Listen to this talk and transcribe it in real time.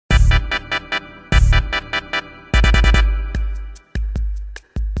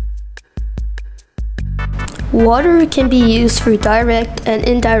Water can be used for direct and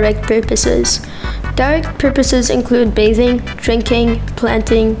indirect purposes. Direct purposes include bathing, drinking,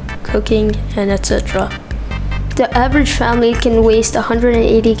 planting, cooking, and etc. The average family can waste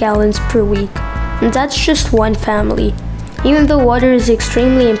 180 gallons per week, and that's just one family. Even though water is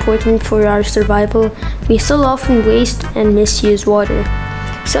extremely important for our survival, we still often waste and misuse water.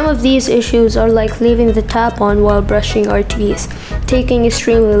 Some of these issues are like leaving the tap on while brushing our teeth, taking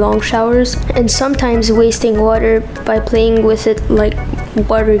extremely long showers, and sometimes wasting water by playing with it like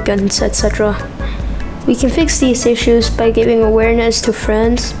water guns, etc. We can fix these issues by giving awareness to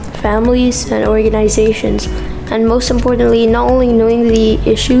friends, families, and organizations, and most importantly, not only knowing the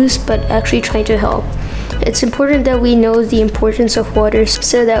issues, but actually trying to help. It's important that we know the importance of water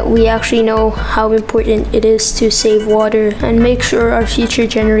so that we actually know how important it is to save water and make sure our future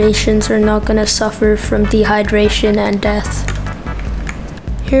generations are not going to suffer from dehydration and death.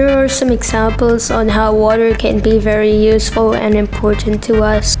 Here are some examples on how water can be very useful and important to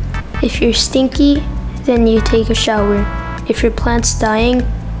us. If you're stinky, then you take a shower. If your plant's dying,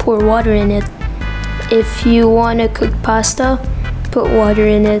 pour water in it. If you want to cook pasta, put water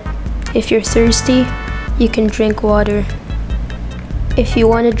in it. If you're thirsty, you can drink water. If you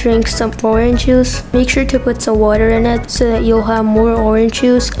want to drink some orange juice, make sure to put some water in it so that you'll have more orange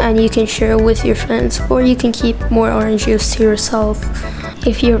juice and you can share it with your friends, or you can keep more orange juice to yourself.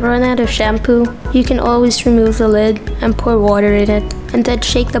 If you run out of shampoo, you can always remove the lid and pour water in it, and then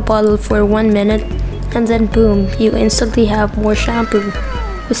shake the bottle for 1 minute, and then boom, you instantly have more shampoo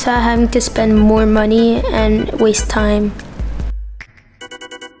without having to spend more money and waste time.